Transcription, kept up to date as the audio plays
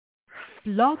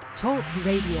Blog Talk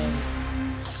Radio.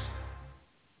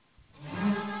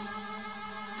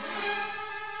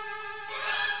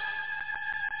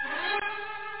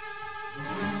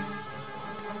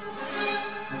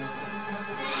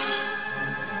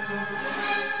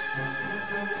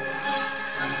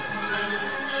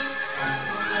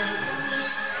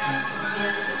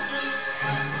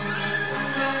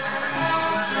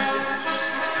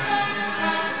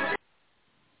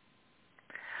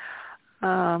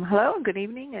 Hello, good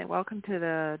evening, and welcome to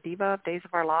the Diva of Days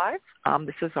of Our Lives.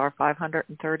 This is our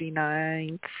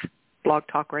 539th Blog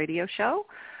Talk Radio show.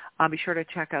 Be sure to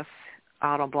check us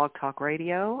out on Blog Talk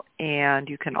Radio, and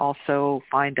you can also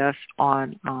find us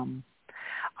on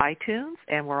iTunes,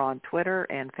 and we're on Twitter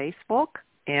and Facebook,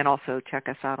 and also check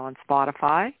us out on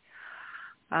Spotify.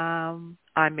 I'm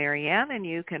Marianne, and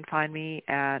you can find me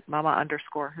at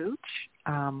Mama_Hooch.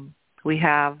 We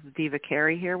have Diva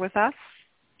Carrie here with us.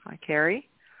 Hi, Carrie.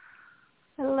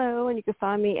 Hello, and you can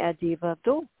find me at Diva of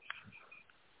DOOL.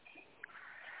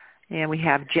 And we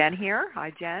have Jen here.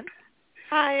 Hi, Jen.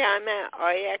 Hi, I'm at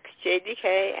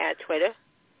REXJDK at Twitter.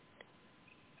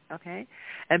 Okay.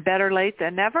 And better late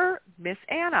than never, Miss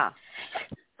Anna.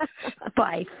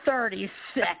 By 30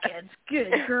 seconds.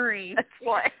 Good grief. That's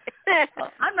why.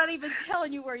 I'm not even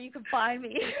telling you where you can find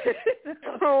me.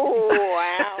 Oh,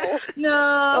 wow. No.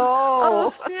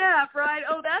 Oh, snap, right?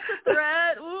 Oh, that's a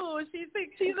threat. Ooh, she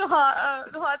thinks she's a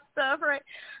hot stuff, right?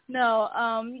 No.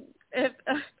 If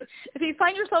you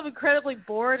find yourself incredibly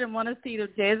bored and want to see the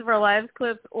Days of Our Lives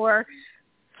clips or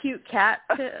cute cat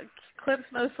clips,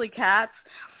 mostly cats,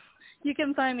 you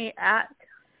can find me at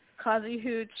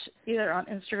Hooch either on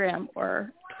Instagram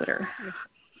or Twitter. In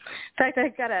fact,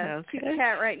 I've got a cute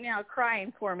cat right now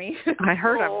crying for me. I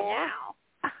heard him. Meow.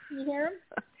 You hear him?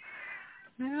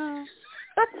 No.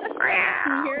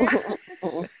 You hear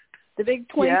him? The big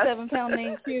 27-pound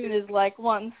Maine Coon is like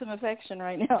wanting some affection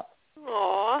right now.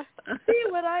 Aw. See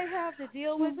what I have to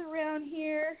deal with around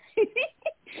here? He's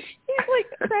like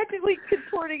practically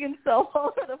contorting himself all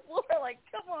over the floor like,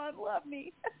 come on, love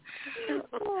me.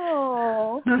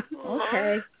 Oh,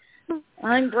 okay.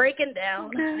 I'm breaking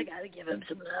down. I got to give him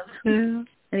some love.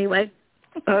 Anyway.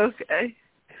 Okay.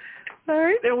 All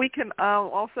right. Then we can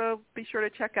also be sure to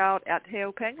check out at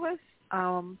Teo Penglis,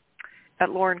 at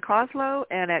Lauren Coslow,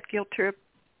 and at Guilt Trip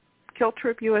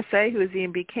USA, who is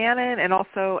Ian Buchanan, and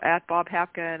also at Bob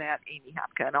Hapka and at Amy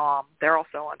Hapka. They're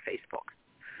also on Facebook.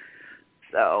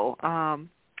 So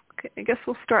okay, I guess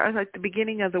we'll start at the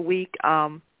beginning of the week.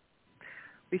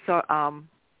 We saw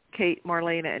Kate,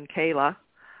 Marlena, and Kayla.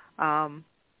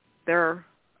 They're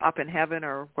up in heaven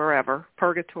or wherever,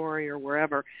 purgatory or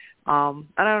wherever. I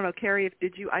don't know, Carrie,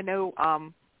 I know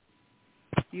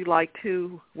you liked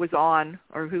who was on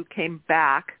or who came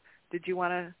back. Did you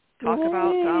want to talk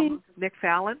about Nick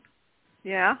Fallon?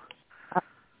 Yeah?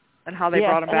 And how they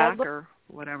brought him back or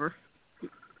whatever?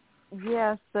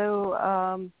 Yeah,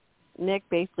 so Nick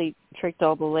basically tricked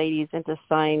all the ladies into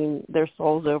signing their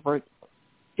souls over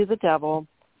to the devil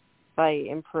by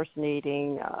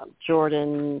impersonating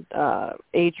Jordan,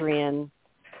 Adrian,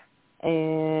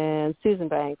 and Susan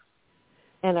Banks.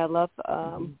 And I love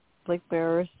Blake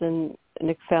Barris and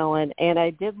Nick Fallon. And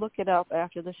I did look it up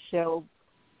after the show.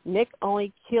 Nick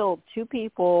only killed 2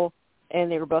 people,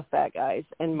 and they were both bad guys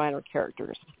and minor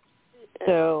characters.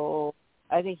 So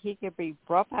I think he could be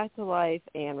brought back to life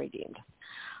and redeemed.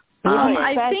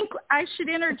 I think I should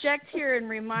interject here and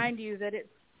remind you that it's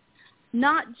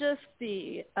not just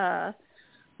the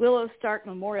Willow Stark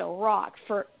Memorial Rock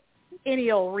for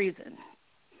any old reason.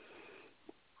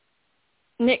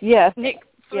 Nick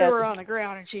threw her on the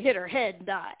ground, and she hit her head and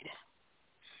died.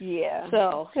 Yeah.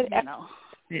 So, you know.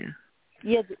 Yeah.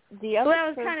 Yeah, the other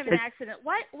that was kind of an accident.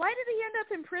 Why did he end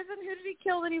up in prison? Who did he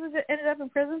kill that he ended up in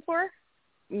prison for?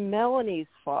 Melanie's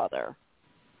father.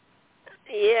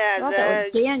 Yeah, that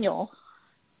was Daniel.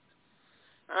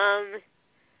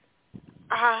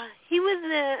 He was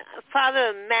the father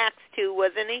of Max too,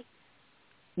 wasn't he?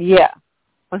 Yeah.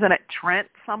 Wasn't it Trent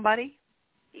somebody?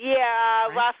 Yeah,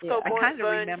 Roscoe I kind of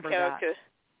Burns' remember character.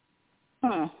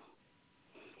 That. Huh.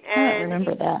 And I don't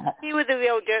remember that. He was a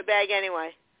real dirtbag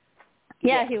anyway.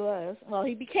 Yeah, he was. Well,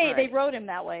 he became. Right. They wrote him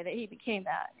that way. That he became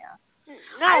that. Yeah.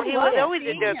 No, he was always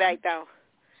a dirtbag, though.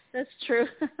 That's true.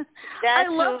 I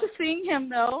loved seeing him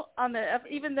though on the.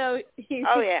 Even though he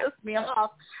pissed me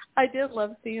off, I did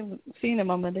love seeing him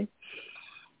on Monday.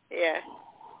 Yeah,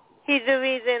 he's the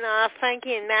reason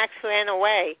Frankie and Max ran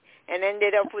away and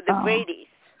ended up with the Bradys.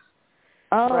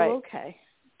 Oh, right. Okay.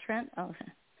 Trent.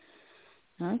 Okay.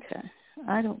 Okay.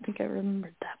 I don't think I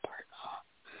remembered that part.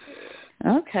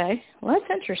 Okay. Well,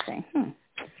 that's interesting.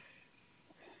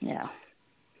 Yeah.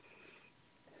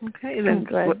 Okay, then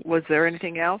was there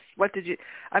anything else? What did you,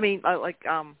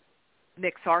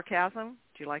 Nick's sarcasm?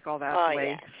 Did you like all that? Oh,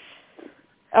 yes.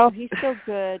 Oh, he's so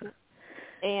good.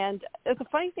 And the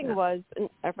funny thing was, and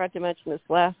I forgot to mention this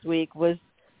last week, was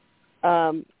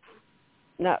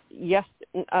not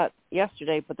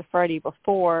yesterday, but the Friday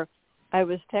before, I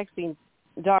was texting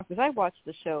Doc, because I watched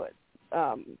the show at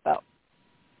about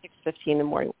 6:15 in the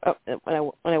morning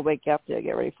when I wake up to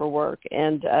get ready for work,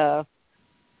 and I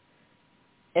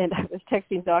was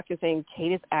texting Doc and saying,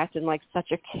 Kate is acting like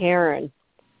such a Karen.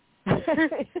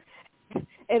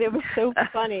 And it was so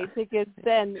funny because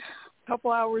then a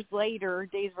couple hours later,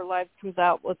 Days of Our Lives comes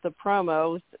out with the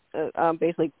promos,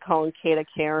 basically calling Kate a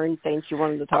Karen, saying she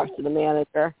wanted to talk to the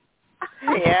manager.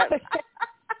 Yeah.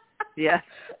 Yes.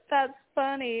 That's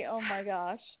funny. Oh, my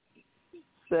gosh.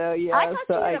 So, yeah. I thought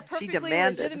she had a perfectly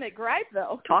legitimate gripe,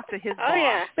 though. Talk to his boss.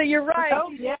 Yeah. So you're right.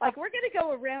 Oh, yeah. Like, we're going to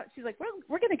go around. She's like,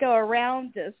 we're going to go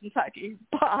around this and talk to your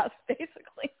boss,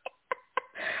 basically.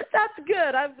 That's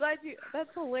good. I'm glad that's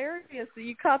hilarious that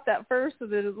you caught that first,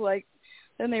 and then it's like,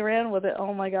 then they ran with it.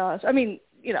 Oh, my gosh. I mean,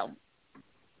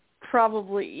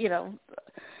 probably, I don't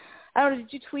know,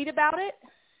 did you tweet about it?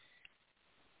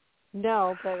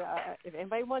 No, but if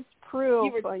anybody wants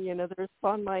proof, there's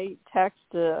on my text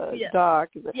to Doc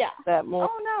that morning.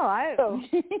 Oh, no,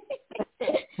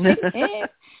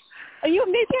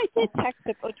 maybe I did text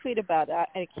or tweet about it.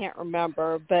 I can't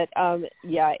remember, but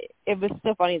it was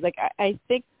so funny. Like I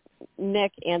think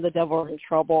Nick and the Devil are in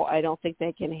trouble. I don't think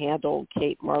they can handle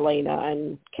Kate, Marlena,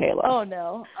 and Kayla. Oh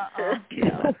no,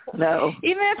 no.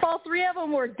 Even if all three of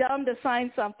them were dumb to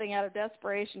sign something out of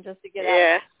desperation just to get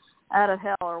out of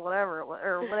hell or whatever,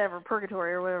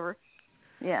 purgatory or whatever.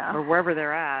 Yeah. Or wherever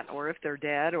they're at, or if they're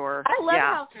dead, or I love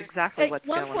how exactly what's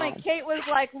going on. At one point, Kate was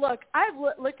like, "Look, I've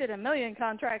looked at a million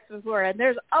contracts before, and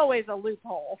there's always a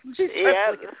loophole." She's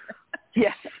Yeah.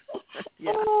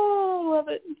 Yeah. Oh, love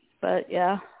it. But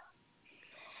yeah,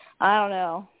 I don't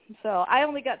know. So I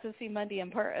only got to see Monday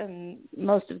and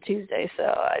most of Tuesday, so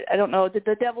I don't know. Did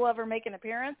the Devil ever make an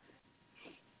appearance?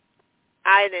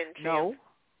 I didn't see him.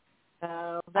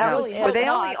 Were they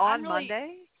only on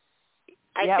Monday?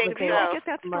 I think so. Did you get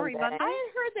that story Monday? I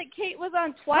had heard that Kate was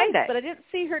on twice, but I didn't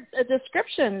see a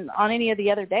description on any of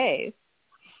the other days.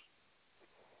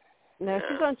 No,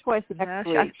 she's on twice next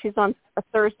week. She's on a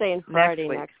Thursday and Friday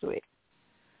next week.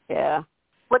 Yeah.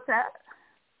 What's that?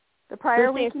 The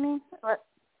prior week, you mean? What?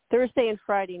 Thursday and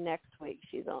Friday next week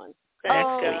she's on.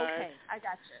 Okay.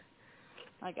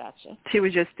 I gotcha. She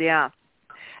was just, In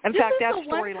fact, that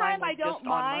storyline was just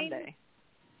on Monday.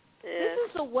 This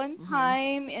is the one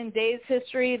time in Days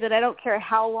history that I don't care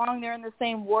how long they're in the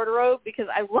same wardrobe because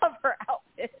I love her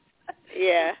outfit.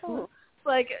 Yeah.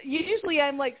 Like, usually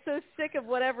I'm, like, so sick of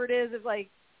whatever it is. It's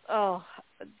like,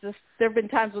 just there have been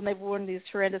times when they've worn these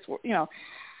horrendous,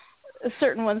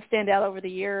 certain ones stand out over the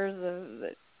years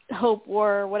of Hope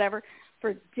wore or whatever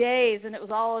for days, and it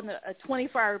was all in a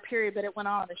 24-hour period, but it went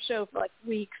on the show for, like,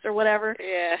 weeks or whatever.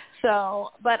 Yeah. So,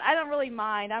 but I don't really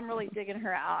mind. I'm really digging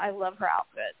her out. I love her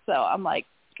outfit, so I'm, like,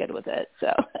 good with it.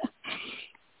 So,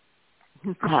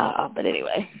 but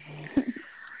anyway.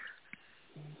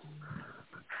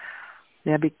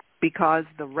 Yeah, because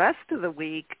the rest of the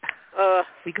week,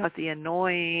 we got the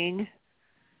annoying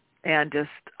and just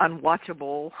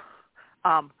unwatchable,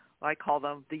 I call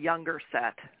them the younger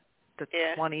set, the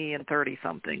 20 and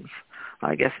 30-somethings,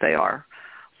 I guess they are,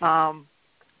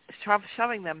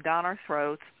 shoving them down our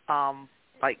throats,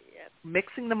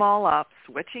 mixing them all up,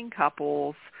 switching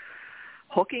couples,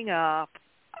 hooking up,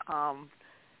 I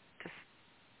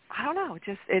don't know,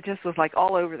 it just was like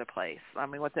all over the place. I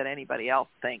mean, what did anybody else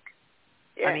think?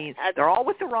 Yeah, I mean, they're all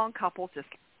with the wrong couple. Just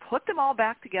put them all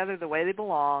back together the way they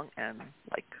belong, and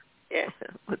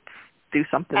let's do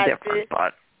something different.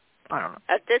 But I don't know.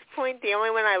 At this point, the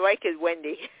only one I like is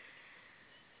Wendy.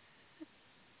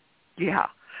 Yeah,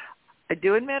 I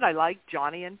do admit I like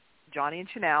Johnny and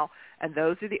Chanel, and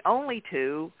those are the only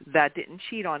two that didn't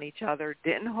cheat on each other,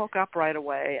 didn't hook up right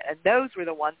away, and those were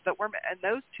the ones that were, and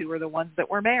those two are the ones that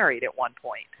were married at one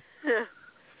point.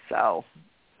 So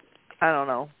I don't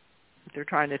know what they're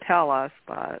trying to tell us,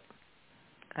 but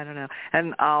I don't know.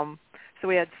 And so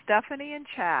we had Stephanie and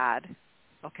Chad.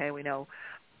 Okay, we know.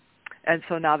 And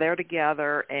so now they're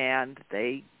together, and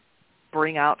they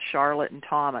bring out Charlotte and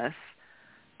Thomas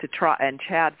to try, and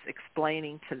Chad's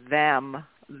explaining to them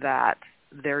that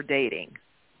they're dating.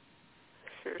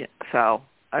 Sure. So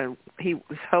he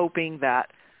was hoping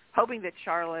that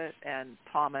Charlotte and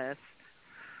Thomas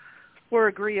were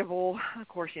agreeable. Of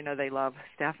course, they love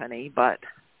Stephanie, but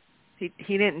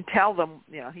he didn't tell them,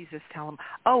 he's just telling them,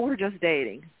 oh, we're just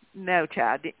dating. No,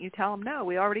 Chad, didn't you tell them? No,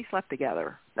 we already slept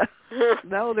together.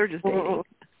 No, they're just dating.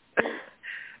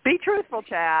 Be truthful,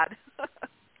 Chad.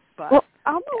 But, well,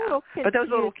 I'm a little confused. But those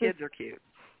little kids are cute.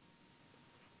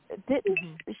 Didn't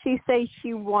she say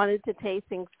she wanted to take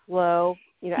things slow?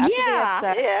 You know,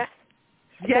 after they had sex?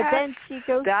 Yeah. But then she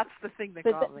goes. That's the thing that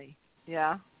got me.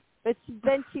 Yeah. But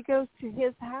then she goes to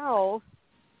his house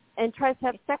and tries to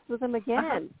have sex with him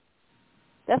again.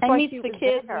 That's and why meets she the was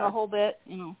kids there. and the whole bit,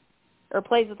 or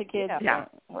plays with the kids. Yeah.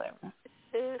 Or whatever.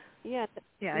 Yeah.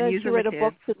 Yeah. And And she read a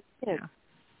book to the kids. Yeah.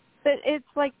 But it's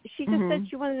like she just said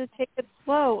she wanted to take it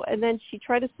slow, and then she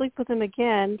tried to sleep with him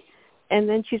again, and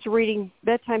then she's reading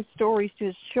bedtime stories to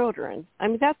his children. I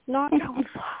mean, that's not going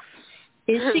slow.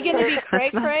 Is she going to be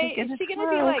cray-cray? Is she going to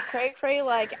be like cray-cray,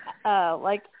 like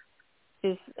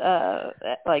his,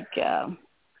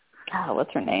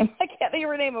 what's her name? I can't think of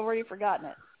her name. I've already forgotten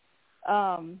it.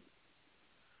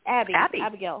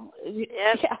 Abigail.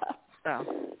 Yep. Yeah. Oh.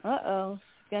 Uh-oh.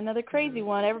 Got another crazy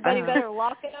one. Everybody better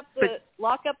lock up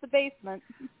the basement.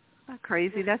 Not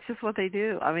crazy. That's just what they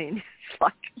do. I mean, it's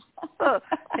like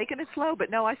taking it slow.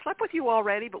 But no, I slept with you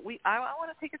already, but I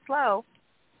want to take it slow.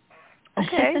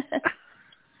 Okay.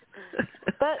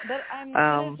 but I'm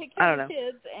going to take care of the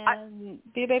kids and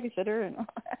be a babysitter. And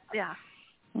yeah.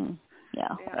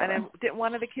 Yeah. And then didn't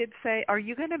one of the kids say, "Are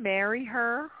you going to marry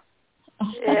her?"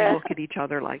 Yeah. And they look at each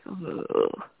other like,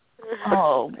 ugh.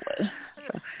 Oh, boy.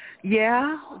 So,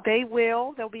 yeah, they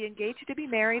will. They'll be engaged to be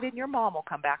married, and your mom will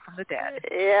come back from the dead.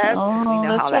 Yeah. Oh, we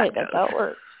know that's how right. that goes. That's how it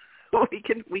works.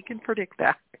 We can predict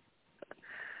that.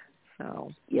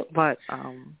 So, yep. But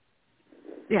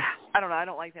yeah, I don't know. I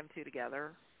don't like them two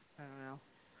together. I don't know.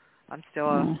 I'm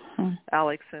still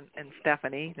Alex and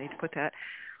Stephanie. They need to put that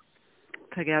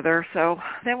together. So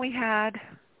then we had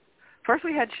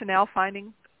Chanel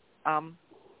finding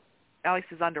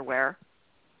Alex's underwear,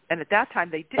 and at that time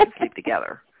they didn't sleep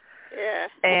together. Yeah.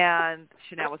 And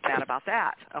Chanel was mad about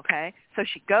that, okay? So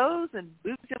she goes and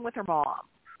moves in with her mom.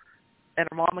 And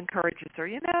her mom encourages her,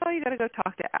 you got to go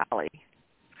talk to Allie.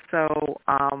 So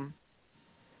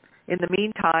in the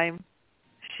meantime,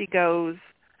 she goes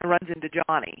and runs into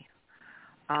Johnny,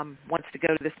 wants to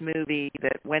go to this movie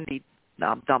that Wendy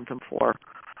dumped him for.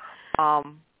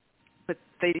 But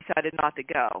they decided not to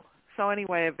go. So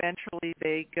anyway, eventually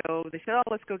they said,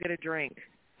 let's go get a drink.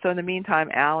 So in the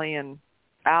meantime, Allie and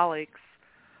Alex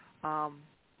are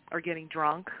getting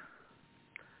drunk.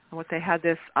 And what they had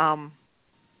this, they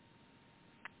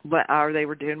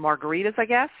were doing margaritas, I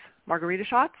guess, margarita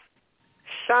shots.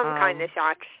 Some kind of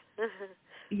shots.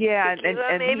 Yeah, and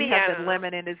maybe, he had the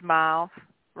lemon in his mouth,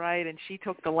 right? And she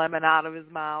took the lemon out of his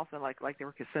mouth, and like they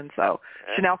were kissing. So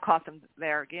Chanel caught them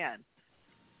there again.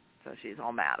 So she's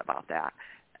all mad about that.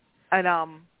 And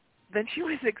then she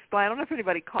was explaining, I don't know if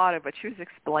anybody caught it, but she was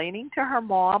explaining to her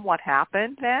mom what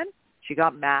happened then. She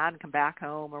got mad and come back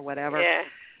home or whatever. Yeah.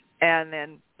 And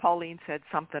then Pauline said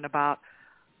something about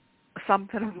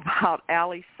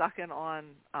Allie sucking on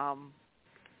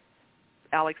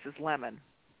Alex's lemon.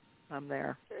 I'm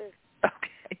there.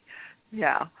 Okay.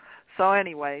 Yeah. So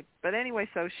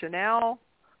so Chanel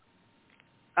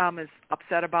is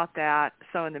upset about that.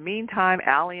 So in the meantime,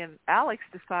 Allie and Alex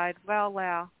decide, well,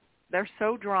 they're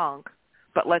so drunk,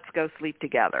 but let's go sleep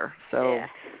together. So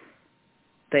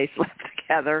they slept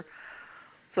together.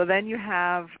 So then you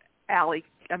have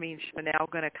Chanel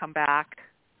going to come back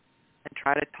and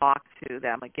try to talk to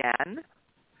them again.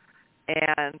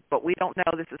 But we don't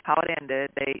know this is how it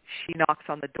ended. She knocks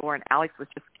on the door, and Alex was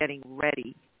just getting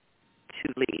ready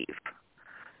to leave.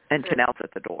 And Chanel's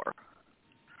at the door.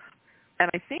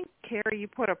 And I think, Carrie, you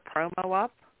put a promo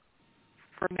up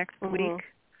for next week.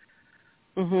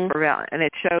 Mm-hmm. And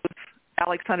it shows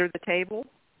Alex under the table,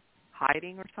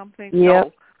 hiding or something. Yeah.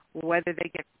 So I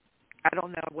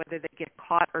don't know whether they get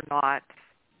caught or not.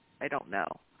 I don't know.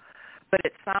 But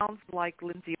it sounds like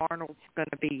Lindsay Arnold's going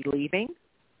to be leaving.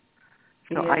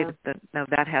 So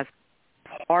that has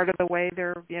part of the way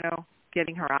they're,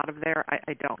 getting her out of there.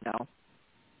 I don't know.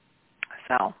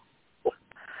 So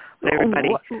everybody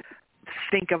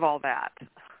think of all that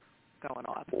going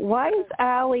on. Why is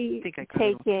Allie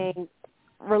taking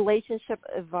relationship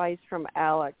advice from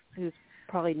Alex, who's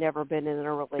probably never been in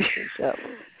a relationship?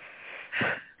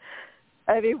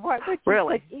 I mean, why would you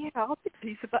really? He's a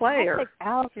player.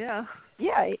 I'll take Alex.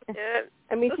 Yeah.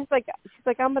 I mean, she's like,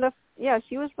 I'm gonna. Yeah,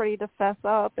 she was ready to fess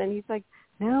up, and he's like,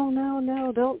 no,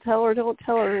 don't tell her.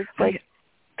 It's like,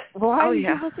 why are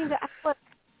you listening to Alex?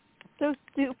 So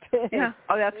stupid. Yeah.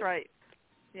 Oh, that's right.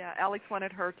 Yeah, Alex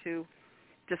wanted her to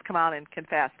just come out and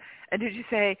confess. And did you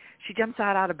say she jumps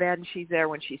out of bed and she's there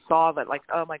when she saw that, like,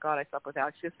 oh, my God, I slept with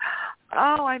Alex. She goes,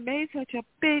 oh, I made such a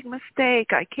big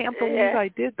mistake. I can't believe I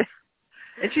did that.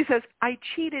 And she says, I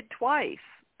cheated twice.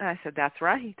 And I said, that's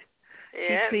right.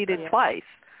 She cheated twice.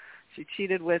 She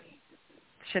cheated with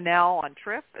Chanel on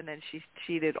Tripp, and then she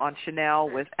cheated on Chanel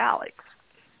with Alex.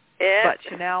 Yeah. But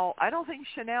Chanel, I don't think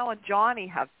Chanel and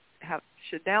Johnny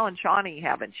Chanel and Johnny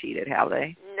haven't cheated, have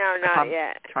they? No, not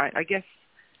yet. I guess,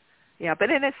 yeah. But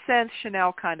in a sense,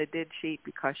 Chanel kind of did cheat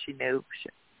because she knew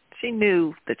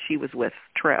that she was with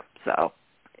Tripp. So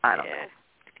I don't know.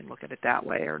 You can look at it that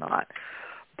way or not.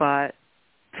 But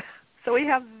so we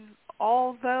have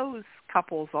all those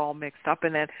couples all mixed up,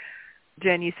 and then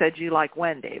Jen, you said you like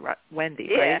Wendy, right?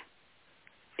 Right?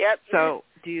 Yep. So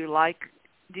do you like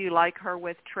her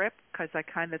with Tripp? Because I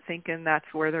kind of thinking that's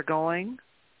where they're going.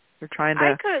 They're trying to.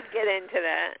 I could get into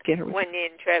that. Get her with Wendy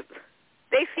and Tripp.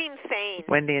 They seem sane.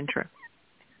 Wendy and Tripp.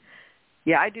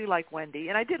 Yeah, I do like Wendy,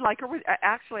 and I did like her with.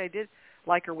 Actually, I did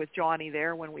like her with Johnny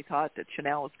there when we thought that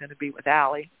Chanel was going to be with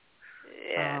Allie.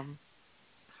 Yeah.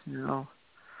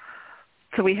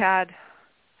 So we had.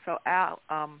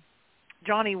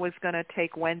 Johnny was going to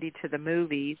take Wendy to the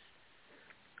movies,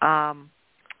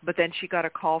 but then she got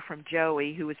a call from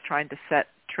Joey, who was trying to set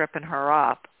Tripp and her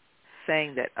up,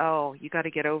 saying that, oh, you got to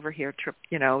get over here. Tripp,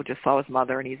 just saw his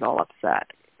mother, and he's all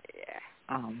upset. Yeah.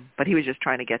 But he was just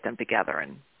trying to get them together,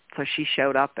 and so she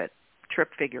showed up. Tripp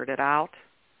figured it out,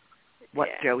 what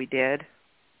Joey did.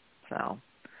 So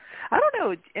I don't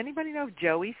know. Anybody know if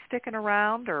Joey's sticking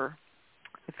around, or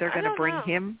if they're going to bring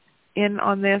him in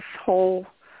on this whole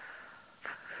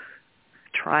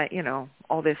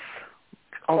all these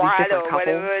different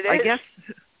couples.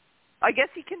 I guess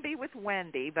he can be with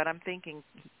Wendy, but I'm thinking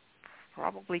he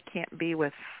probably can't be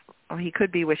with. Oh, he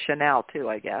could be with Chanel too,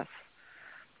 I guess.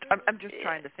 I'm just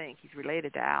trying to think. He's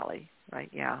related to Allie, right?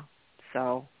 Yeah.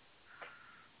 So.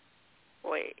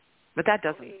 Wait. But that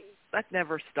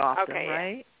never stopped him,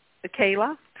 right? The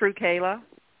Kayla, through Kayla.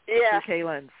 Yeah. Through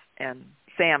Kayla and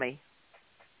Sammy.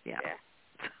 Yeah.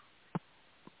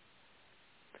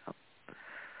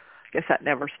 Guess that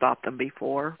never stopped them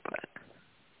before, but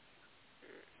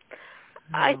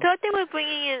I thought they were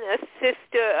bringing in a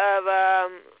sister of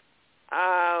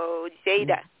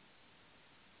Jada.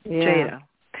 Jada.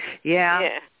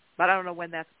 Yeah. But I don't know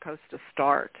when that's supposed to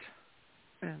start.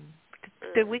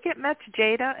 Did we get much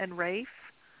Jada and Rafe?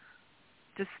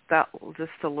 Just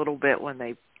a little bit when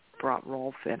they brought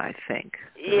Rolf in, I think.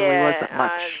 There really wasn't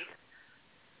much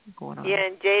going on. Yeah,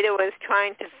 and Jada was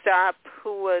trying to stop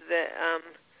who was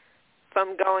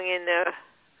from going in there.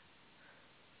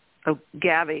 Oh,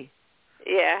 Gabi.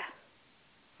 Yeah.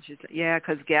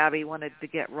 Because Gabi wanted to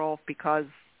get Rolf because,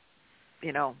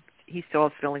 he still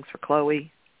has feelings for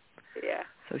Chloe. Yeah.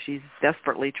 So she's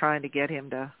desperately trying to get him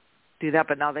to do that.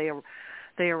 But now they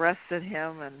arrested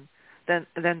him, and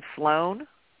then Sloan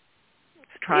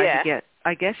is trying to get.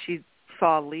 I guess she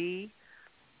saw Li,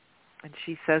 and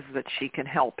she says that she can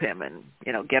help him and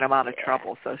get him out of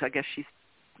trouble. So I guess she's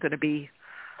going to be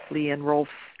Li and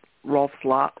Rolf's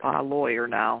lawyer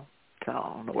now. So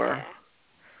I don't know where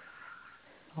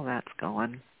all that's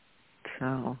going.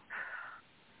 So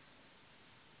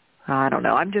I don't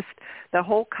know. I'm just the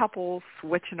whole couple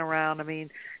switching around. I mean,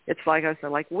 it's like I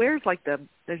said, like where's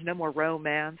there's no more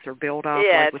romance or build up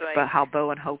with how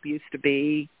Bo and Hope used to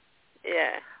be.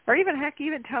 Yeah. Or even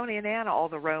Tony and Anna, all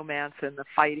the romance and the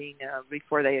fighting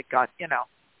before they had got, Yeah,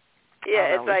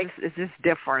 it's like is this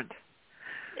different?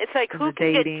 It's like who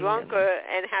can get drunker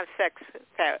and have sex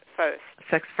first?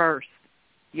 Sex first.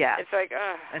 Yeah. It's like,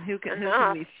 and who can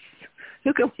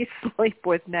we sleep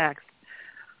with next?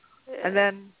 Yeah. And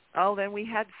then we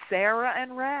had Sara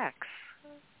and Rex,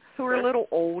 who are a little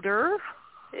older.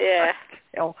 Yeah.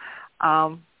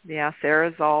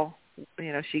 Sarah's all,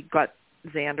 she got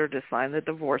Xander to sign the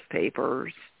divorce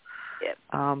papers. Yep.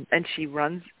 And she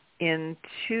runs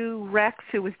into Rex,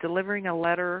 who was delivering a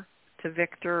letter to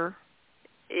Victor.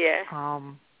 Yeah.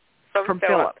 From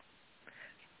Philip.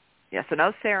 Yeah, so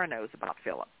now Sara knows about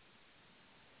Philip.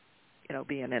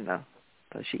 Being in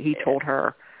he told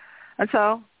her. And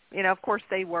so, of course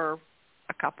they were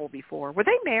a couple before. Were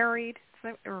they married?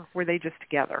 Or were they just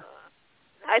together?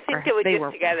 I think they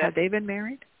were together. Had they been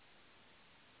married?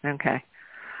 Okay.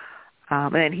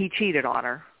 And then he cheated on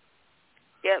her.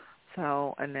 Yep.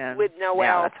 So, and then with Noelle.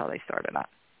 Yeah, that's how they started up.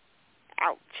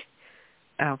 Ouch.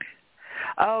 Okay.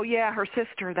 Oh yeah, her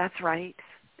sister. That's right.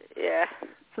 Yeah.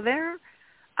 So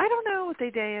I don't know what they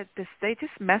did. They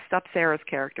just messed up Sarah's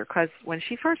character because when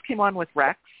she first came on with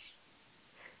Rex,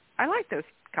 I liked those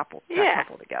couple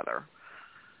together.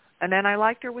 And then I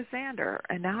liked her with Xander,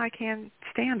 and now I can't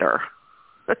stand her.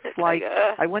 It's like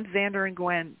I want Xander and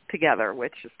Gwen together,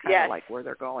 which is kind of like where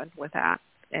they're going with that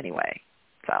anyway.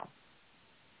 So,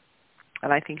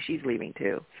 and I think she's leaving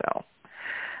too. So,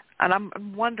 and I'm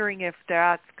wondering if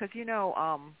that's because,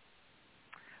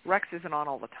 Rex isn't on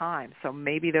all the time, so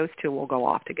maybe those two will go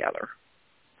off together.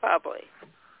 Probably.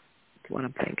 That's what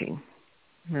I'm thinking.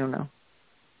 I don't know.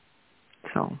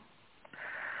 So,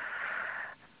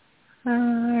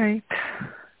 all right.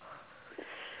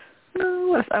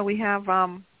 We have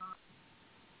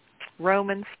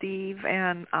Roman, Steve,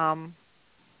 and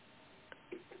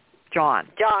John.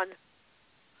 John.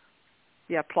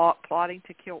 Yeah, plotting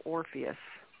to kill Orpheus.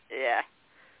 Yeah.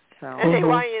 So. And they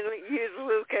want you to use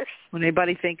Lucas. When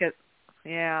anybody think of,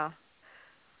 yeah.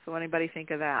 So anybody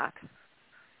think of that?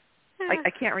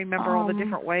 I can't remember all the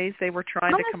different ways they were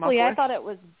trying to come up with. Honestly, I thought it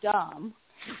was dumb.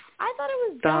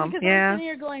 Because I'm sitting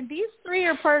here going, these three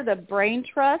are part of the brain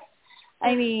trust.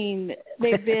 I mean,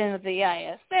 they've been with the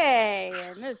ISA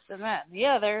and this and that and the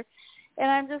other.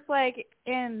 And I'm just like,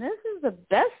 and this is the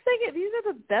best thing, these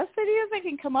are the best ideas I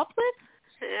can come up with?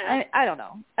 Yeah. I don't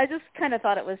know. I just kind of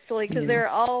thought it was silly because they're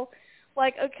all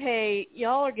like, okay,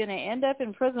 y'all are going to end up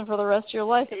in prison for the rest of your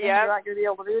life and then you're not going to be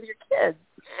able to be with your kids.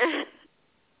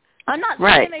 I'm not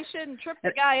saying they shouldn't trip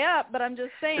the guy up, but I'm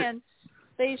just saying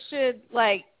they should,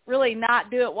 like, really not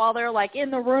do it while they're, like,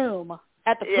 in the room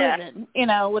at the prison,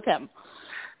 with him.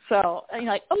 So, and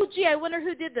you're like, oh, gee, I wonder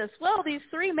who did this. Well, these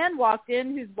three men walked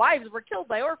in whose wives were killed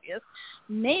by Orpheus.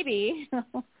 Maybe.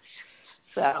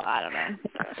 So, I don't know.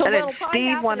 So and then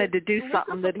Steve wanted to do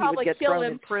something that he would get thrown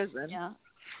in prison. Yeah.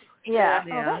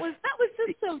 Oh, that was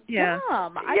just so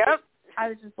dumb. I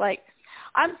was just like,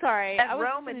 I'm sorry. And I was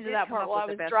Roman listening to that part while I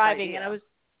was idea. driving, and I was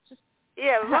just...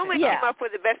 Yeah, Roman came up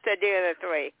with the best idea of the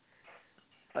three.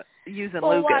 Using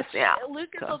Lucas,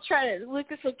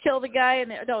 Lucas will kill the guy,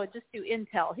 and just do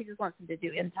intel. He just wants him to do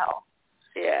intel.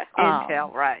 Yeah.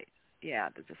 Intel, right. Yeah,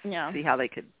 to just see how they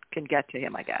can get to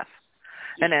him, I guess.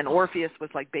 Yeah. And then Orpheus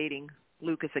was like baiting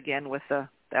Lucas again with the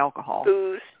alcohol.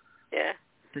 Booze. Yeah.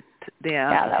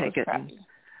 That take was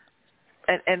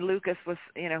it. And Lucas was,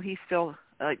 he's still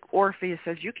like, Orpheus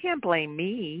says, you can't blame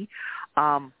me.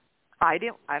 I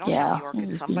don't have the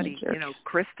orchid. Somebody,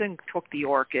 Kristen took the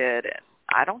orchid, and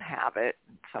I don't have it.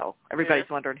 So everybody's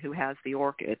wondering who has the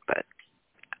orchid, but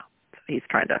he's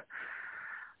trying to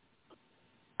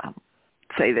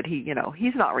say that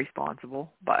he's not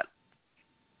responsible. But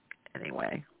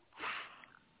anyway,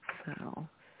 so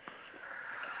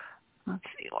let's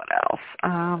see what else.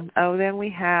 Then we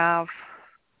have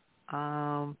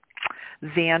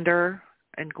Xander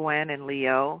and Gwen and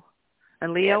Leo.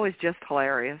 And Leo is just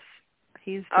hilarious.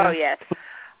 He's just, yes.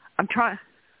 I'm trying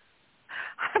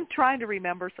to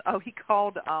remember. He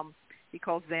called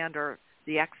Xander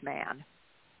the X-Man.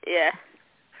 Yeah.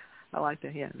 I like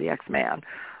that. Yeah, the X-Man.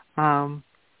 And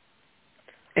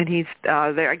he's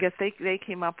there. I guess they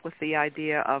came up with the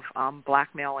idea of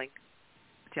blackmailing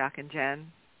Jack and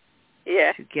Jen.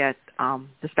 Yeah. To get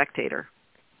the Spectator.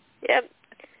 Yep.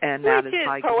 And which that is is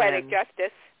poetic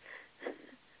justice.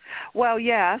 Well,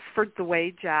 yes, for the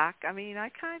way Jack. I mean, I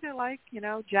kind of like,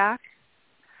 Jack.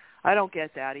 I don't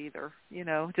get that either,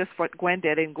 just what Gwen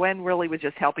did. And Gwen really was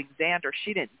just helping Xander.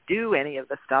 She didn't do any of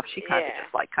the stuff. She kind of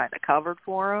just kind of covered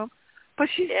for him. But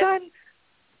she's done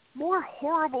more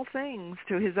horrible things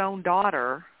to his own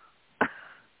daughter,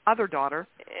 other daughter.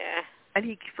 Yeah. And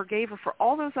he forgave her for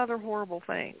all those other horrible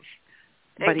things.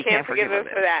 And but he can't forgive her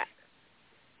for that.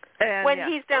 And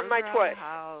when he's done much worse.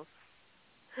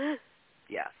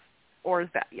 Yes. Or is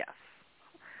that, yes.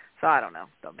 So I don't know.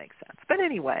 Don't make sense. But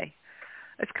anyway,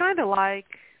 it's kind of like,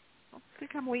 I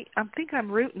think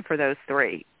I'm rooting for those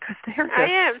three because they're just,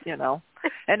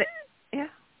 and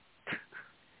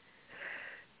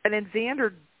and then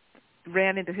Xander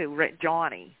ran into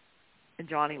Johnny, and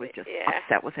Johnny was just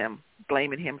upset with him,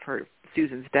 blaming him for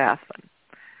Susan's death, and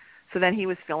so then he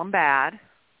was feeling bad,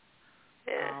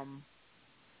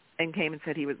 and came and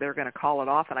said they're going to call it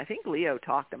off, and I think Leo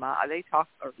talked him out.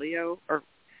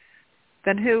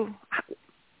 Then who?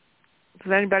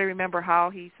 Does anybody remember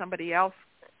how somebody else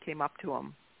came up to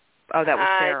him? Oh, that was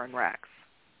Sara and Rex.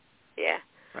 Yeah.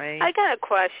 Right? I got a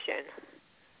question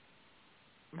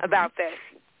about this.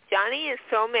 Johnny is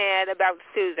so mad about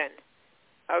Susan,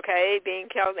 being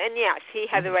killed. And yes, he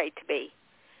had the right to be.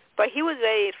 But he was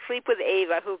ready to sleep with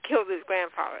Ava, who killed his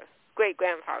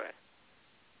great-grandfather.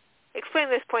 Explain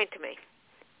this point to me.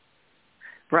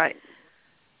 Right.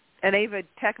 And Ava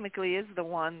technically is the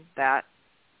one that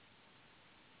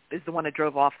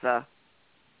drove off the,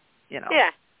 and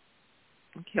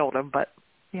killed him. But,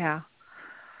 yeah.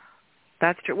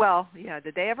 That's true. Well, yeah.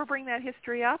 Did they ever bring that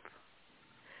history up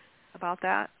about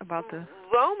that? About the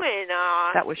Roman?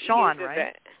 That was Sean, right?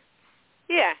 It.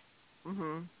 Yeah.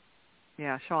 Mhm.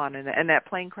 Yeah, Sean and that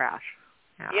plane crash.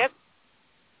 Yeah. Yep.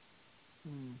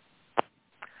 Hmm.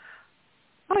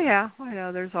 Oh yeah, I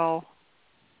know. There's all.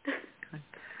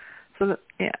 So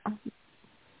yeah.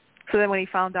 So then when he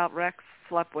found out Rex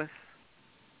slept with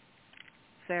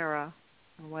Sara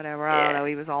or whatever, I don't know,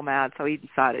 he was all mad. So he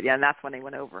decided, and that's when they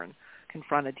went over and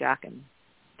confronted Jack and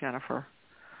Jennifer.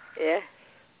 Yeah.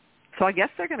 So I guess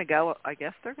they're going to go. I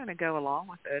guess they're going to go along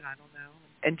with it. I don't know.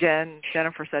 And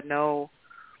Jennifer said no.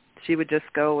 She would just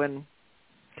go and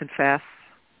confess.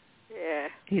 Yeah.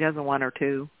 He doesn't want her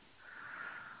to.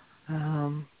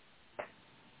 And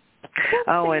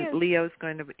Leo's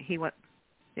going to. He went.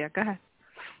 Yeah, go ahead.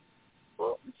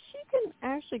 Well, she can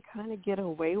actually kind of get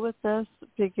away with this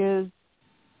because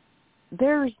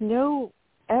there's no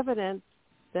evidence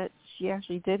that she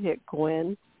actually did hit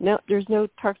Gwen. No, there's no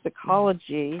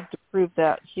toxicology to prove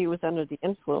that she was under the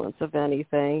influence of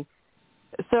anything.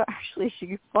 So actually,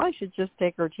 she probably should just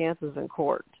take her chances in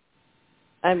court.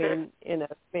 I mean,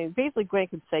 basically Gwen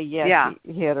could say, yes,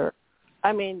 she hit her.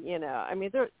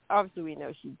 There obviously we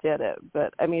know she did it,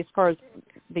 but I mean, as far as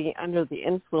being under the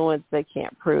influence, they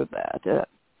can't prove that.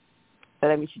 But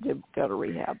I mean, she did go to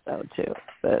rehab though too.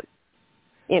 But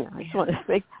I just want to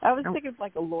think. I was thinking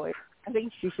like a lawyer. I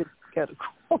think she should go to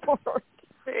court.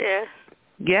 Yeah.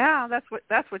 Yeah,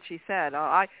 that's what she said.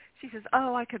 She says,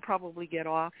 I could probably get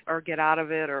off or get out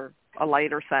of it or a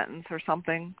lighter sentence or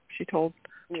something. She told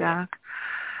Jack.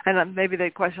 And then maybe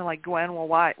they question like Gwen, well,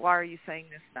 why are you saying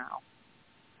this now?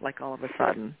 Like all of a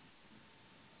sudden,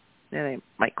 they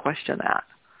might question that.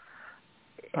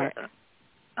 But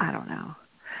I don't know.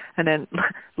 And then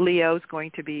Leo's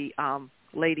going to be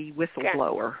Lady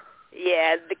Whistleblower.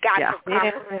 Yeah, the gossip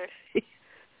columnist.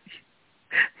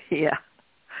 Yeah,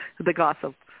 the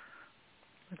gossip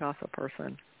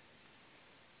person.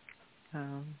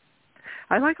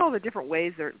 I like all the different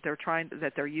ways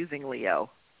they're using Leo,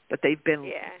 but they've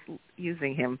been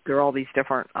using him through all these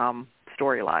different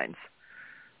storylines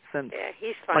since. Yeah,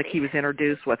 he's funny. Like he was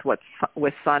introduced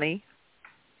with Sonny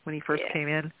when he first came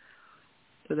in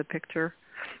to the picture.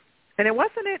 And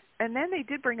and then they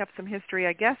did bring up some history,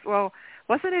 I guess. Well,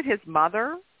 wasn't it his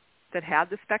mother that had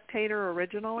the Spectator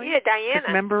originally? Yeah, Diana.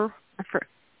 Remember?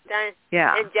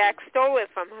 Yeah. And Jack stole it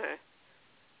from her.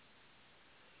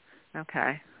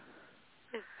 Okay.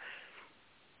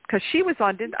 Because she was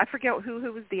on, I forget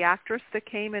who was the actress that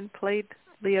came and played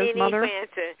Leo's mother? Jeannie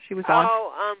Francis. She was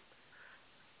on.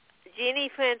 Jeannie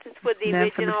Francis was the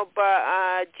original,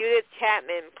 but Judith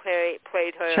Chapman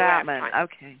played her. Chapman,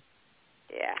 okay.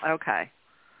 Yeah. Okay.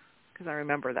 Because I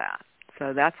remember that.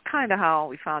 So that's kind of how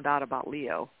we found out about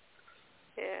Leo.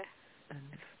 Yeah. And,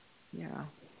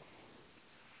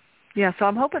 yeah, so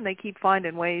I'm hoping they keep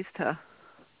finding ways to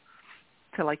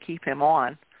like keep him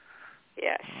on.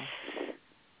 Yes.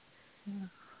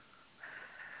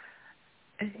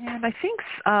 And I think,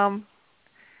 and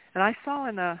I saw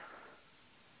in the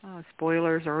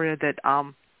spoilers already that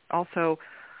also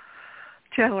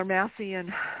Chandler Massey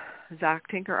and Zach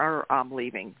Tinker are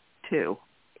leaving too,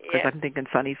 because I'm thinking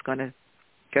Sonny's going to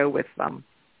go with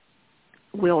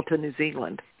Will to New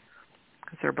Zealand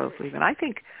because they're both leaving. I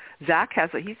think Zach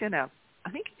is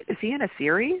he in a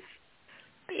series?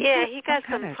 Yeah, he got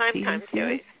some primetime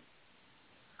series.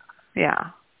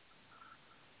 Yeah.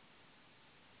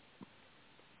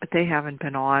 But they haven't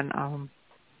been on. I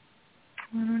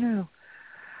don't know.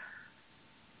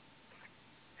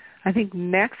 I think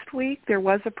next week there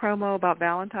was a promo about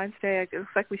Valentine's Day. It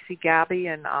looks like we see Gabi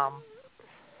and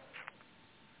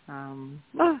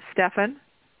Stefan.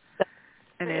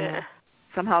 And then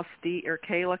somehow Steve or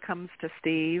Kayla comes to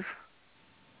Steve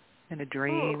in a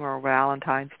dream or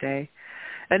Valentine's Day.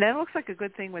 And then it looks like a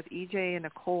good thing with EJ and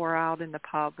Nicole are out in the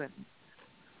pub, and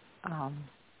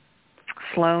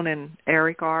Sloan and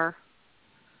Eric are,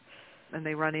 and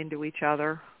they run into each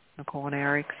other, Nicole and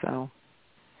Eric, so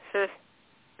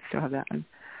still have that one.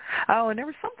 Oh, and there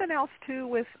was something else, too,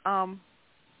 with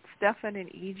Stefan and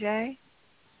EJ.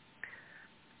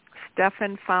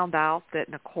 Stefan found out that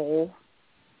Nicole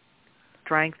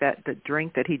drank the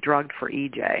drink that he drugged for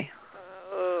EJ.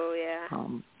 Oh, yeah.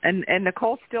 And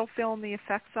Nicole's still feeling the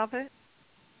effects of it.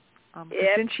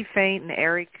 Didn't she faint and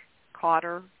Eric caught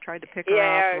her, tried to pick her up?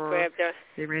 Yeah, Eric grabbed her.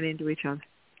 They ran into each other.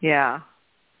 Yeah.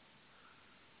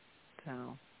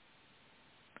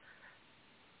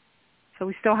 So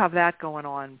we still have that going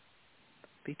on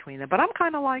between them. But I'm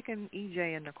kind of liking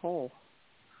EJ and Nicole.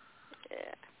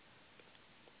 Yeah.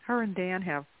 Her and Dan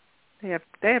have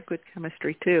good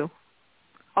chemistry too.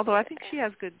 Although I think she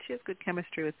has good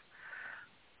chemistry with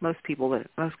most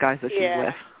guys that she's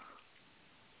with.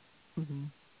 Mm-hmm.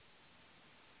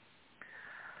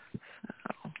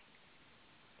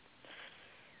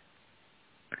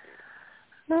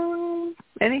 So,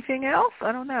 anything else?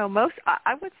 I don't know.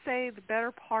 I would say the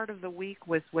better part of the week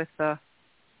was with the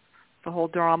whole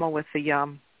drama with the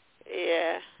younger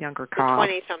cop. The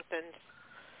 20-somethings.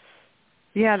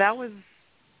 Yeah, that was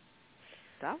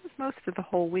most of the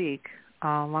whole week.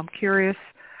 I'm curious.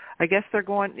 I guess they're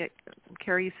going.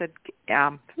 Carrie, you said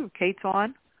Kate's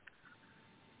on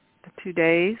the 2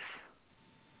 days.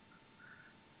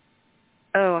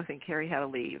 Oh, I think Carrie had to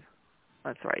leave.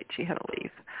 That's right. She had to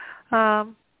leave.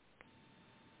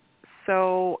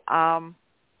 So I'm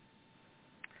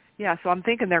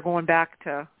thinking they're going back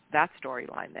to that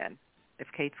storyline then,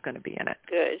 if Kate's going to be in it.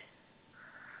 Good.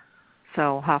 So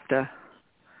I'll have to.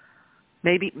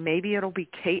 Maybe it'll be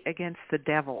Kate against the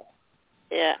devil.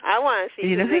 Yeah, I want to see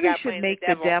who they should make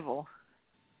the devil.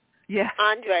 Yeah.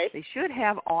 Andre. They should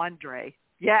have Andre.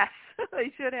 Yes,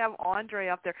 they should have Andre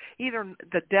up there. Either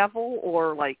the devil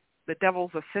or like the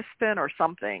devil's assistant or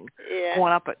something. Yeah.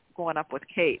 Going up with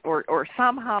Kate, or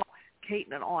somehow Kate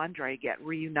and Andre get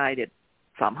reunited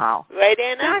somehow. Right,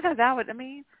 Anna? I thought that would. I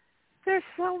mean, there's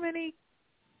so many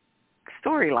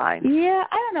storylines. Yeah,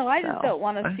 I don't know. I just don't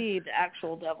want to see the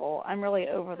actual devil. I'm really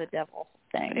over the devil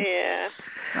thing. Yeah.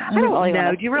 I don't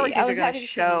know. Do you really think they're going to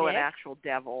show an actual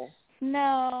devil?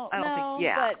 No, I don't think.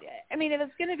 Yeah. But I mean, if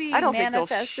it's going to be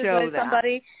manifested by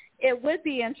somebody, it would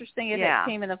be interesting if it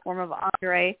came in the form of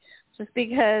Andre, just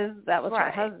because that was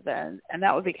her husband, and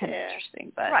that would be kind of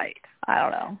interesting. But I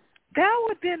don't know. That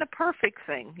would have been a perfect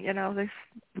thing, these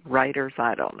writers,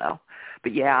 I don't know.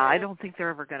 But I don't think they're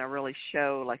ever going to really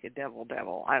show like a devil,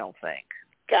 I don't think.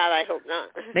 God, I hope not.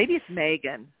 Maybe it's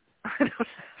Megan.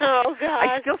 Oh, God.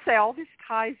 I still say all this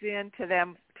ties in to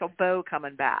them, to Bo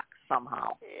coming back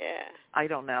somehow. Yeah. I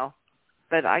don't know.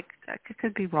 But I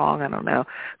could be wrong, I don't know.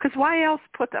 Because why else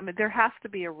there has to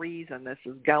be a reason this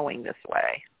is going this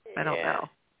way. I don't know.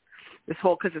 This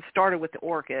whole, because it started with the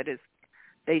orchid is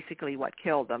basically what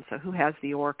killed them. So who has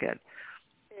the orchid?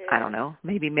 I don't know.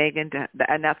 Maybe Megan,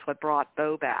 and that's what brought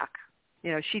Bo back.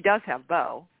 She does have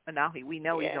Bo, and now we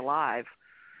know he's alive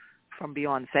from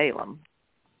beyond Salem.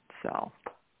 So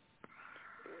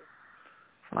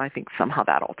I think somehow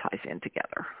that all ties in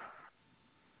together.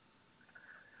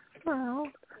 Well,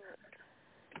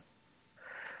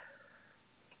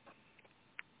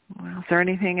 is there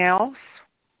anything else?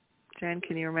 Jen,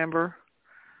 can you remember?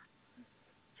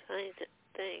 Trying to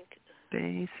think.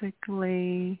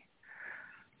 Basically,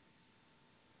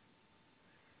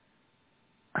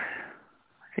 I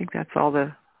think that's all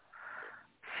the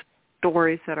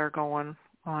stories that are going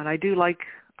on. I do like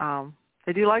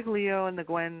Leo and the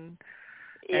Gwen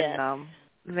and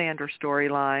Xander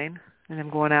storyline, and them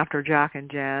going after Jack and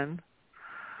Jen.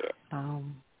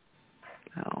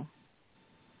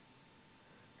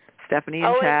 Stephanie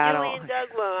and Chad. And Julie and Doug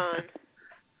were on.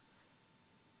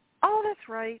 Oh, that's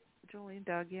right. Julie and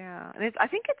Doug, yeah. And I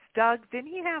think it's Doug. Didn't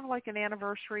he have like an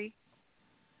anniversary?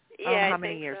 Yeah, how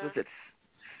many years was it?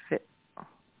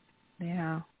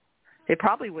 Yeah. It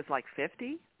probably was like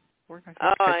 50.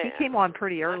 He came on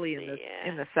pretty early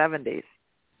in the 70s.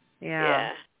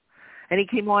 Yeah. And he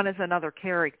came on as another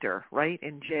character, right,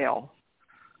 in jail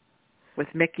with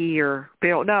Mickey or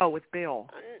Bill. No, with Bill.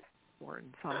 Or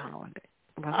somehow.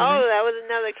 That was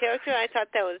another character? I thought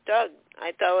that was Doug.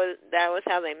 I thought that was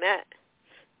how they met.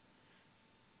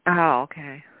 Oh,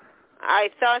 okay. I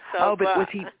thought so. Oh, but was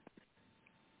he...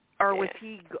 Or was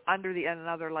he under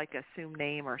another, like, assumed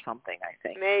name or something, I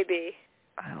think? Maybe.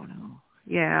 I don't know.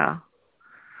 Yeah.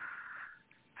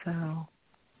 So...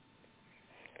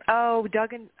 Oh,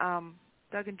 Doug and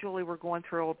Julie were going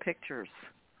through old pictures.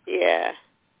 Yeah.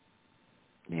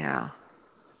 Yeah.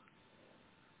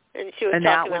 And she was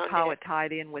that was how it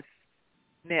tied in with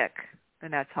Nick,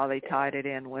 and that's how they tied it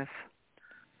in with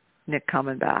Nick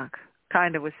coming back.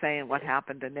 Kind of was saying what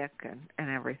happened to Nick and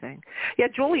everything. Yeah,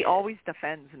 Julie always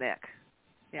defends Nick.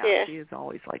 Yeah, she is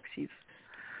always like she's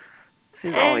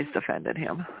always defended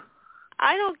him.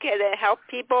 I don't get it how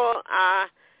people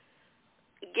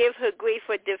give her grief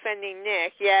for defending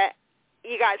Nick, yet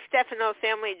you got Stefano's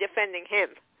family defending him.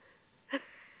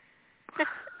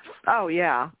 Oh,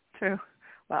 yeah, true.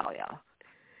 Well, yeah.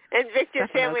 And Victor's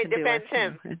family defends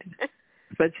him.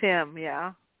 But him,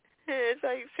 yeah. It's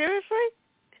like, seriously?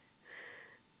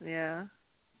 Yeah.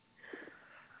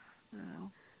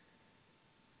 Well,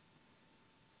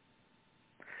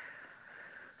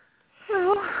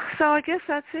 so I guess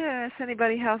that's it. If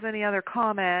anybody has any other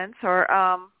comments or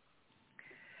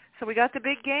so we got the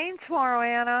big game tomorrow,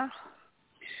 Anna.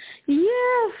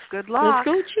 Yes. Good luck. Let's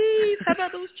go Chiefs. How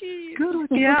about those Chiefs? Good.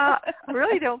 Yeah, I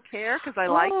really don't care because I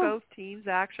like both teams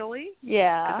actually.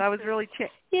 Yeah. Because I was really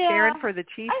cheering for the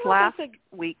Chiefs last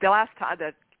week, the last time,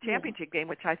 the championship game,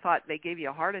 which I thought they gave you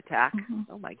a heart attack. Mm-hmm.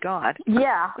 Oh my God.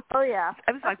 Yeah. Oh yeah.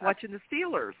 I was like watching the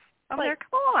Steelers. I'm like,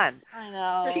 come on. I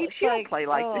know. Chiefs don't play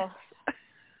like this.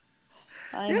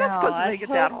 You're not supposed to make it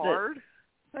that hard.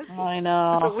 I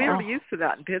know. But we were used to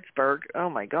that in Pittsburgh. Oh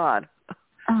my God.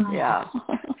 Yeah.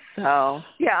 So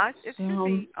yeah, it should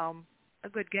be a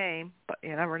good game, but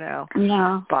you never know.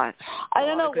 Yeah. But I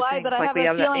don't know why, but I have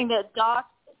a feeling that Doc.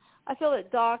 I feel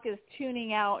that Doc is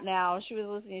tuning out now. She was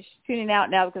listening. She's tuning out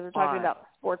now because we're talking about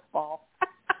sports ball.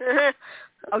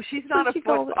 Oh, she's not a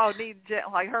football. Oh,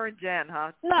 like her and Jen,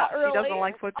 huh? Not really. She doesn't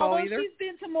like football either. She's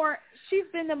been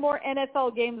to more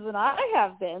NFL games than I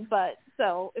have been, but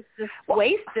so it's just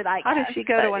wasted. I guess. How does she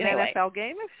go to an NFL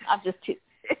game? I'm just she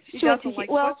doesn't like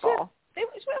football. She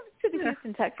went to the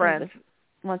Houston Texans friends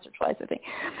once or twice, I think.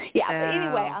 Yeah, but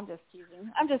anyway, I'm just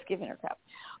teasing. I'm just giving her crap.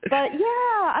 But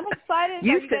yeah, I'm excited.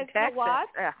 Houston, you guys Texas. Watch?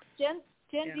 Yeah. Jen,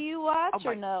 do you watch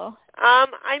or no?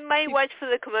 I might watch for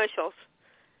the commercials.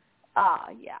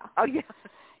 Yeah. Oh, yeah.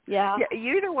 Yeah. Yeah.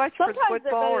 You either watch for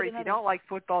football, or if you don't like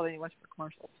football, then you watch for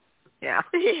commercials. Yeah.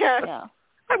 Yeah.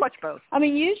 I watch both. I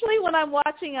mean, usually when I'm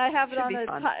watching, I have it on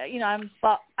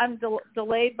I'm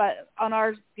delayed on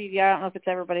our DVR. I don't know if it's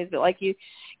everybody's, but like you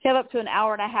have up to an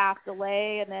hour and a half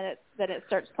delay, and then it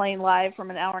starts playing live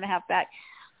from an hour and a half back.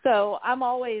 So I'm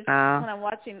always when I'm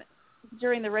watching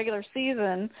during the regular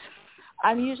season,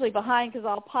 I'm usually behind because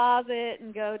I'll pause it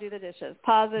and go do the dishes,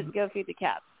 pause it and go feed the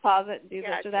cats, pause it and do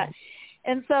this or that.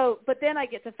 And so, but then I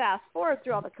get to fast forward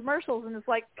through all the commercials, and it's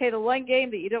like, okay, the one game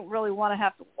that you don't really want to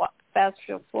have to fast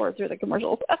forward through the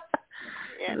commercials.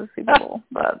 The Super Bowl,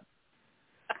 but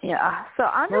yeah. So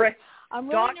I'm really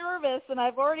nervous, and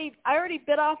I already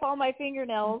bit off all my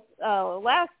fingernails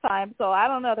last time, so I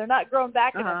don't know. They're not grown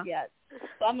back enough yet.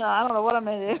 So I don't know what I'm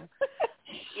gonna do.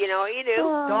 You know what you do?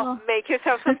 Don't make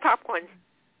yourself some popcorn.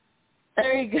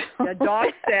 There you go. The dog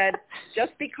said,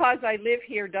 just because I live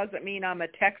here doesn't mean I'm a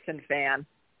Texan fan.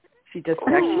 She just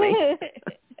texted me.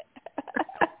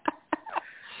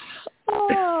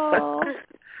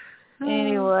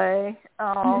 Anyway.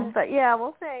 But yeah,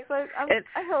 well, thanks. I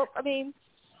hope, I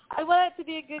want it to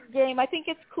be a good game. I think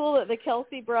it's cool that the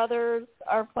Kelsey brothers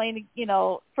are playing,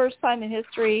 first time in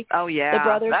history. Oh, yeah. The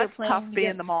brothers That's are playing tough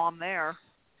being the mom there.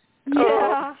 Yeah.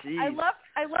 Oh, I love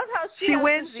how she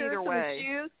wins either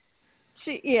way.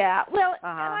 Well, and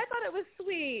I thought it was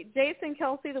sweet. Jason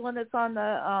Kelsey, the one that's on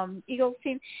the Eagles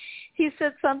team, he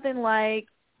said something like,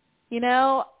 he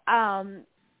goes,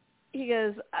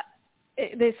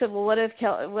 they said, well, what if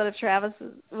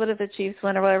the Chiefs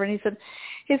win or whatever? And he said,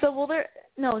 well, what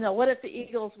if the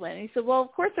Eagles win? And he said, well,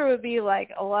 of course there would be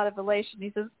like a lot of elation. He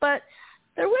says, but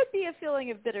there would be a feeling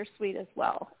of bittersweet as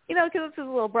well, because it's his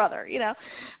little brother,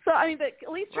 So but at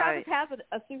least Travis has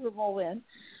a Super Bowl win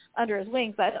under his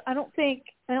wings. But I don't think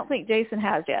Jason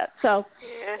has yet. So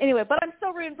anyway, but I'm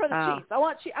still rooting for the Chiefs. I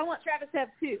want Travis to have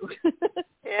two.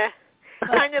 Yeah,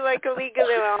 kind of like A League of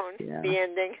Their Own. The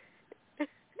ending.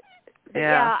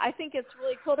 Yeah, I think it's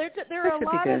really cool. There are a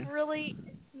lot of really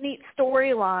neat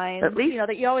storylines. At least,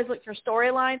 that you always look for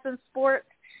storylines in sports.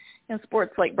 In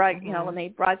sports, like when they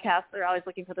broadcast, they're always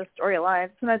looking for the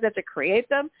storylines. Sometimes they have to create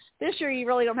them. This year, you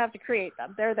really don't have to create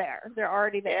them. They're there. They're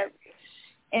already there.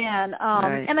 And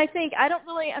and I think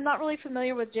I'm not really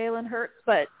familiar with Jalen Hurts,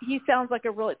 but he sounds like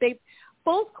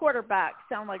both quarterbacks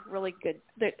sound like really good.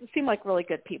 They seem like really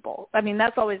good people.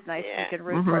 That's always nice. You can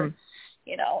root for,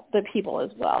 the people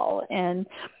as well. And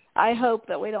I hope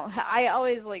that we don't. I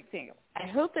always think. I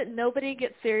hope that nobody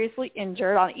gets seriously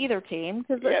injured on either team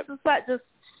because that just.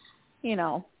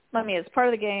 It's part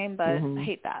of the game, but I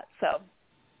hate that. So,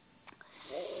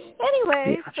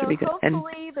 anyway, hopefully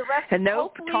the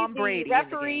Tom Brady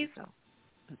referees,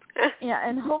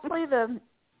 and hopefully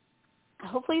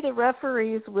the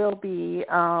referees will be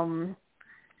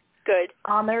good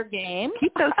on their game.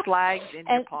 Keep those flags in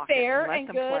your pocket. Fair and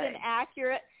good and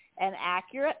accurate.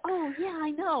 Oh, yeah,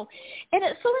 I know. And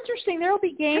it's so interesting. There will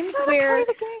be games where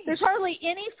there's hardly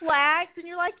any flags, and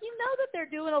you're like, that they're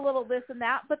doing a little this and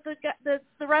that, but the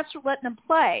refs are letting them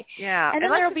play. Yeah. And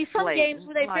then there will be some games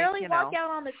where they barely walk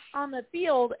out on the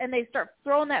field, and they start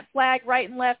throwing that flag right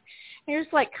and left, and you're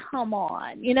just like, come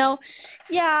on.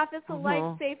 Yeah, if it's a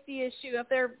life safety issue, if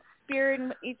they're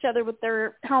spearing each other with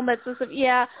their helmets and stuff,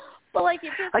 yeah. But, if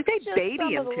it's they just baby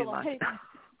some him of the too little much.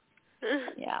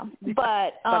 Yeah,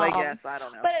 but I guess I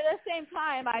don't know. But at the same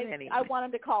time, I want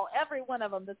him to call every one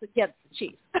of them that's against the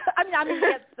Chiefs. I mean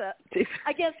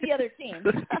against the other team.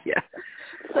 Yeah.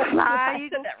 So, fly,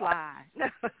 Eagles, fly.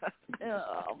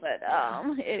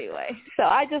 Anyway, so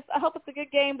I hope it's a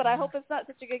good game, but I hope it's not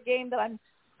such a good game that I'm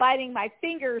biting my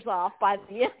fingers off by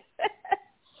the end.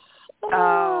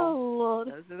 Oh, Lord.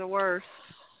 Those are the worst.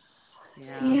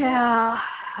 Yeah.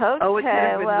 Okay. Oh, it could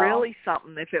have been really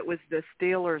something if it was the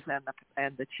Steelers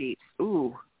and the Chiefs.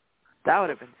 Ooh, that would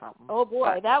have been something. Oh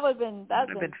boy, that would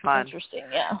have been fun. Interesting.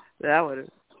 Yeah. That would have.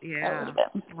 Yeah.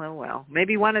 Well,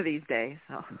 maybe one of these days.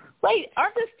 Oh. Wait,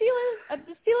 aren't the Steelers?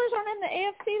 The Steelers aren't in the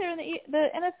AFC. They're in the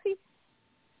NFC.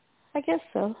 I guess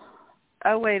so.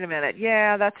 Oh, wait a minute.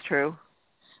 Yeah, that's true.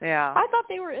 Yeah. I thought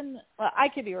they were in. Well, I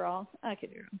could be wrong.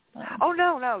 Oh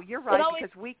no, you're right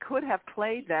because we could have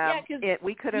played them. Yeah,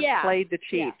 we could have played the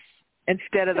Chiefs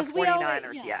instead of the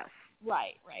 49ers. Yes.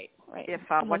 Right. If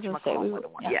whatchamacallit would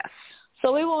have won. Yes.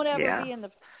 So we won't ever be in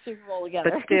the Super Bowl together.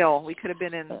 But still, we could have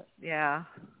been in. Yeah.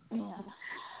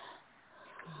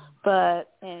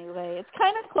 But anyway, it's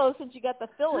kind of close since you got the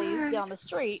Phillies down the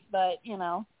street, but you're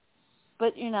not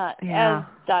as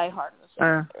diehard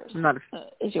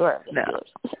as you are.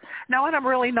 No, and I'm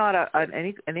really not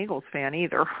an Eagles fan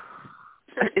either.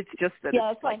 It's just that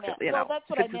that's what I meant. Well, that's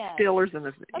what I meant. The Steelers and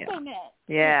the that's what I meant.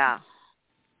 Yeah.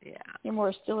 You're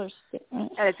more Steelers. Right? And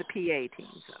it's a PA team,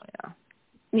 so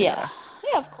Yeah,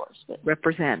 of course. But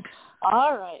represent.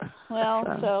 All right. Well,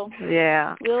 so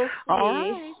yeah. We'll see. All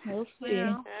right. We'll see.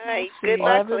 All right. Good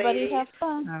luck, everybody. ladies. Have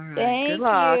fun. All right. Thank Good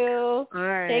luck. you. All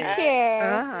right. Take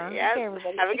care. Uh-huh. Yep. Take care,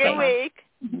 everybody. Have a good week.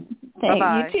 Thank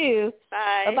Bye-bye. you too.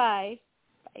 Bye. Bye-bye.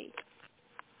 Bye.